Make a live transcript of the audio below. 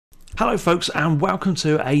Hello folks, and welcome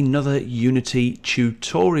to another Unity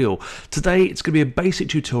tutorial. Today it's going to be a basic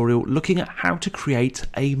tutorial looking at how to create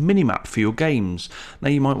a minimap for your games. Now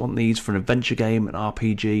you might want these for an adventure game, an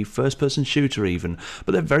RPG, first person shooter even,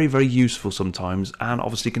 but they're very useful sometimes and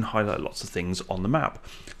obviously can highlight lots of things on the map.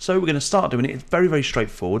 So we're going to start doing it. It's very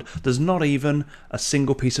straightforward. There's not even a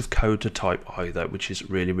single piece of code to type either, which is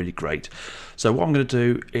really great. So what I'm going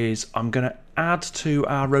to do is I'm going to add to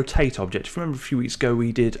our rotate object. If you remember a few weeks ago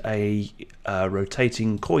we did a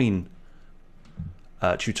rotating coin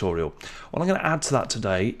tutorial. Well, I'm going to add to that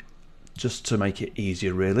today just to make it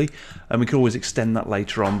easier really, and we can always extend that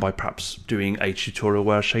later on by perhaps doing a tutorial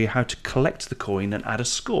where I show you how to collect the coin and add a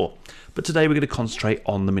score. But today we're going to concentrate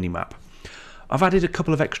on the minimap. I've added a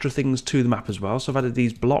couple of extra things to the map as well. So I've added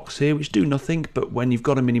these blocks here which do nothing, but when you've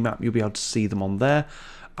got a minimap you'll be able to see them on there.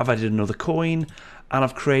 I've added another coin and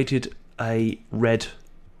I've created a red,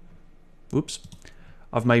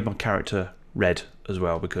 I've made my character red as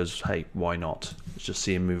well because hey, why not? Let's just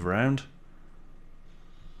see him move around.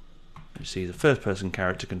 You see the first person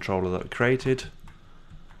character controller that we created,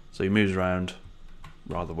 so he moves around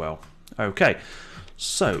rather well. Okay,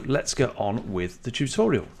 so let's get on with the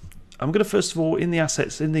tutorial. I'm going to first of all in the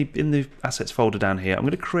assets folder down here, I'm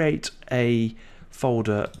going to create a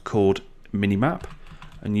folder called Minimap.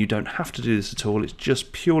 And you don't have to do this at all, it's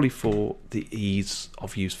just purely for the ease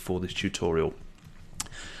of use for this tutorial.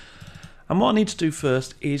 And what I need to do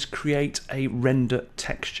first is create a render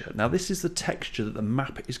texture. Now this is the texture that the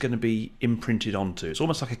map is going to be imprinted onto. It's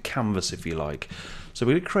almost like a canvas if you like. So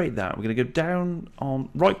we're going to create that. We're going to go down on,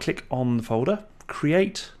 right click on the folder,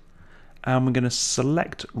 create, and we're going to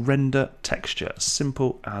select render texture.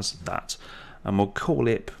 Simple as that. And we'll call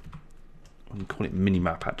it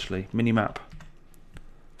minimap actually. Minimap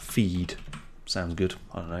feed sounds good.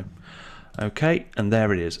 I don't know. Okay, and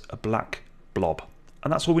there it is, a black blob,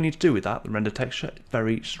 and that's all we need to do with that. The render texture,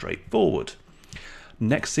 very straightforward.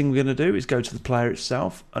 Next thing we're going to do is go to the player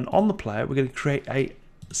itself, and on the player we're going to create a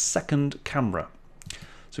second camera.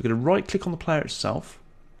 So we're going to right click on the player itself,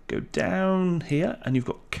 go down here, and you've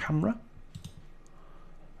got camera.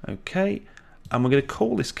 Okay, and we're going to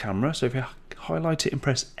call this camera, so if you highlight it and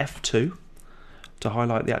press F2 to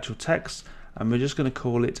highlight the actual text, and we're just going to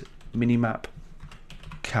call it minimap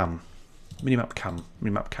camera.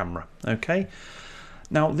 Okay,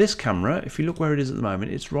 now this camera, if you look where it is at the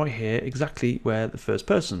moment, it's right here exactly where the first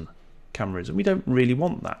person camera is, and we don't really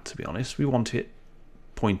want that, to be honest. We want it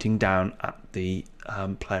pointing down at the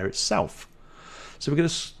player itself. So we're going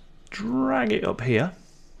to drag it up here,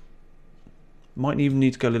 might even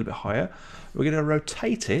need to go a little bit higher. We're going to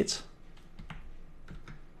rotate it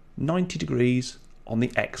 90 degrees on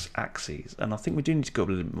the x-axis, and I think we do need to go up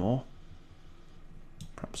a little bit more,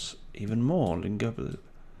 perhaps even more. We can go up a little,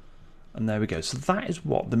 and there we go. So that is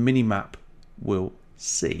what the minimap will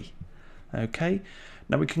see. Okay,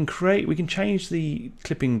 now we can change the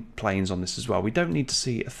clipping planes on this as well. We don't need to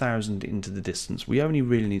see 1,000 into the distance. We only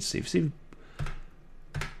really need to see we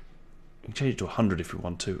can change it to 100 if we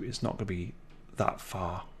want to. It's not going to be that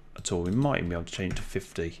far at all. We might even be able to change it to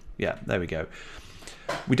 50. Yeah, there we go.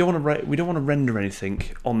 We don't want to render anything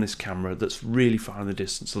on this camera that's really far in the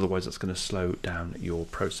distance, otherwise that's going to slow down your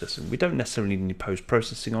processing. We don't necessarily need any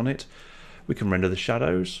post-processing on it. We can render the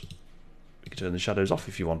shadows. We can turn the shadows off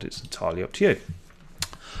if you want. It's entirely up to you.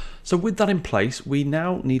 So with that in place, we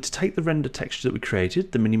now need to take the render texture that we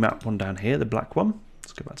created, the minimap one down here, the black one.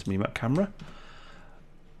 Let's go back to minimap camera.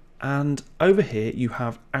 And over here you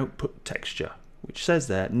have output texture, which says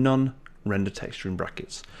there none render texture in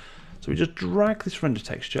brackets. So we just drag this render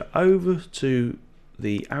texture over to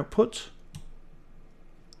the output,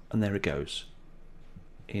 and there it goes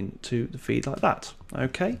into the feed like that.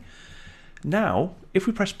 Okay, now if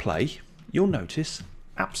we press play, you'll notice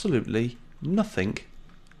absolutely nothing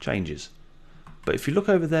changes. But if you look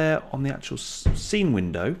over there on the actual scene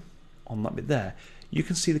window, on that bit there, you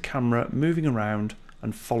can see the camera moving around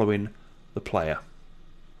and following the player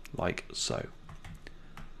like so.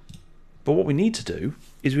 But what we need to do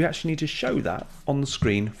is we actually need to show that on the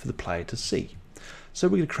screen for the player to see. So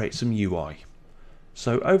we're going to create some UI.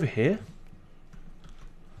 So over here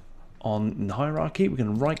on the hierarchy, we're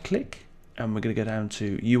going to right click and we're going to go down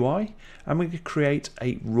to UI, and we're going to create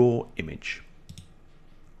a raw image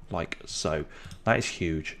like so. That is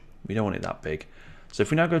huge. We don't want it that big. So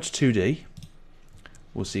if we now go to 2D,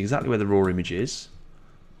 we'll see exactly where the raw image is,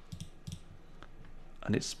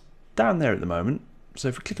 and it's down there at the moment. So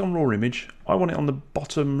if we click on raw image, I want it on the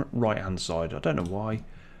bottom right hand side. I don't know why, I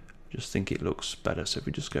just think it looks better. So if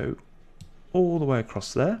we just go all the way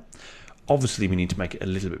across there, obviously we need to make it a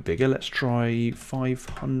little bit bigger. Let's try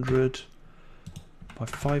 500 by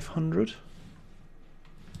 500. Is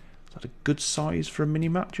that a good size for a mini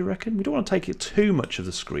map, do you reckon? We don't want to take it too much of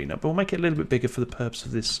the screen up, but we'll make it a little bit bigger for the purpose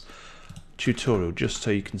of this tutorial, just so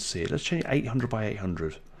you can see it. Let's change it 800 by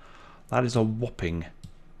 800. That is a whopping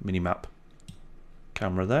mini map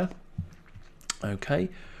camera there. Okay,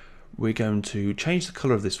 we're going to change the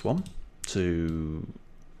color of this one to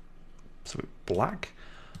black,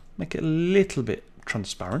 make it a little bit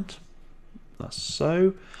transparent, that's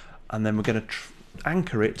so, and then we're going to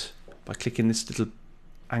anchor it by clicking this little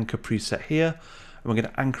anchor preset here, and we're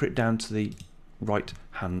going to anchor it down to the right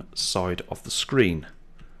hand side of the screen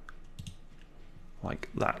like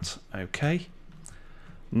that. Okay,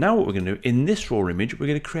 now what we're going to do in this raw image, we're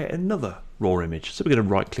going to create another raw image. So we're going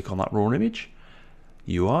to right click on that raw image,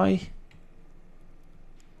 UI,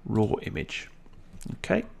 raw image.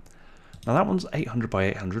 Okay, now that one's 800 by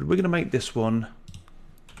 800. We're going to make this one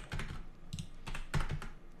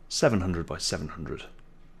 700 by 700.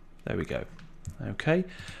 There we go. Okay,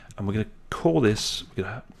 and we're going to call this, we're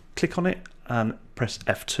going to click on it and press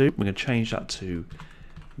F2. We're going to change that to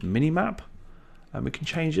Minimap, and we can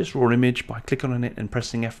change this raw image by clicking on it and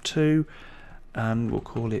pressing F2, and we'll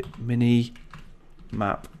call it Minimap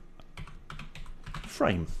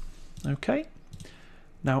frame. Okay,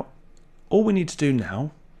 now all we need to do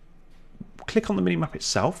now, click on the minimap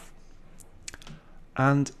itself,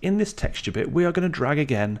 and in this texture bit we are going to drag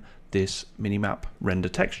again this minimap render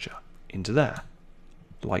texture into there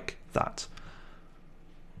like that.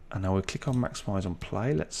 And now we'll click on maximize on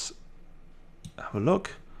play. Let's have a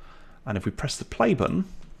look, and if we press the play button,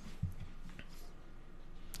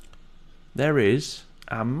 there is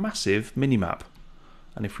our massive minimap.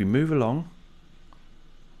 And if we move along,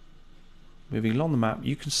 moving along the map,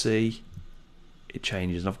 you can see it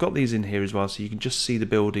changes. And I've got these in here as well, so you can just see the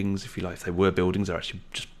buildings, if you like. If they were buildings, they're actually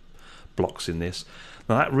just blocks in this.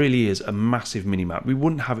 Now that really is a massive minimap. We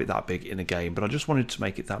wouldn't have it that big in a game, but I just wanted to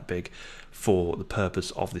make it that big for the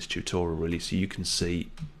purpose of this tutorial, really, so you can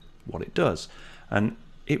see what it does. And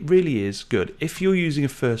it really is good. If you're using a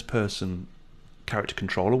first-person character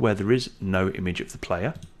controller where there is no image of the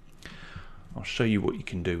player, I'll show you what you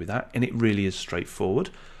can do with that, and it really is straightforward.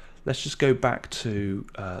 Let's just go back to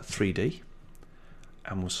 3D,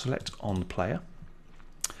 and we'll select on the player.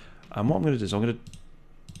 And what I'm going to do is I'm going to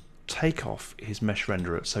take off his mesh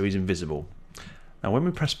renderer so he's invisible. Now when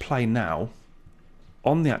we press play now,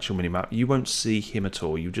 on the actual minimap you won't see him at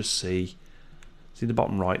all. You just see the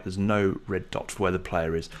bottom right, there's no red dot for where the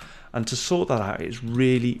player is. And to sort that out, it's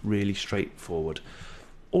really straightforward.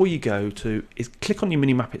 All you go to is click on your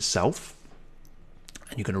minimap itself,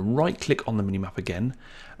 and you're going to right click on the minimap again,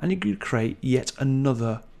 and you're going to create yet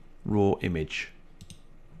another raw image.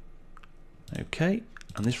 Okay,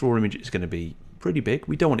 and this raw image is going to be pretty big.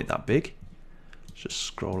 We don't want it that big. Let's just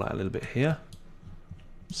scroll out a little bit here,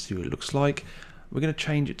 see what it looks like. We're going to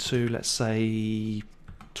change it to, let's say,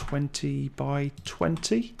 20 by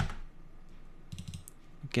 20.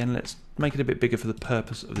 Again, let's make it a bit bigger for the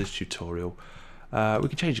purpose of this tutorial. We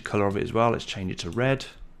can change the color of it as well. Let's change it to red.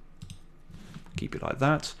 Keep it like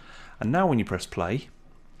that. And now when you press play,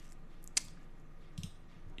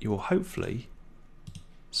 you will hopefully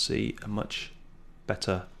see a much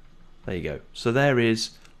better, there you go. So there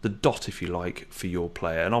is the dot, if you like, for your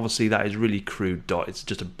player, and obviously that is really crude dot. It's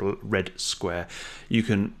just a red square. You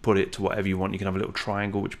can put it to whatever you want. You can have a little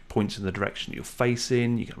triangle which points in the direction that you're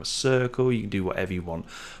facing. You can have a circle. You can do whatever you want,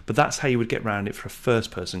 but that's how you would get around it for a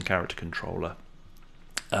first-person character controller,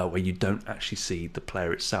 where you don't actually see the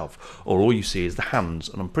player itself, or all you see is the hands.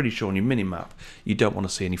 And I'm pretty sure on your minimap you don't want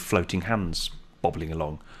to see any floating hands bobbling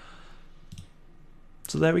along.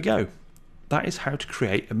 So there we go. That is how to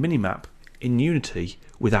create a minimap in Unity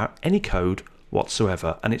without any code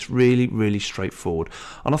whatsoever, and it's really straightforward.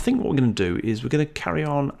 And I think what we're going to do is we're going to carry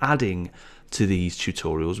on adding to these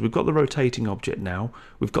tutorials. We've got the rotating object now,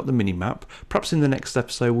 we've got the minimap. Perhaps in the next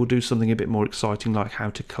episode we'll do something a bit more exciting, like how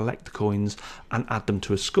to collect the coins and add them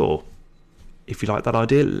to a score. If you like that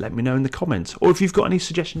idea, let me know in the comments, or if you've got any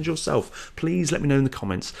suggestions yourself, please let me know in the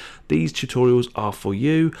comments. These tutorials are for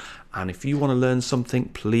you, and if you want to learn something,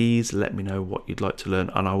 please let me know what you'd like to learn,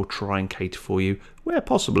 and I will try and cater for you where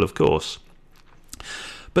possible, of course.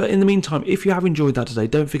 But in the meantime, if you have enjoyed that today,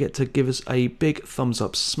 don't forget to give us a big thumbs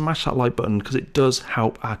up, smash that like button, because it does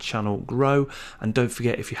help our channel grow. And don't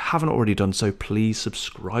forget, if you haven't already done so, please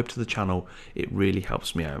subscribe to the channel. It really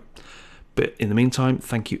helps me out. But in the meantime,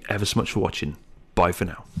 thank you ever so much for watching. Bye for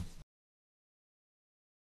now.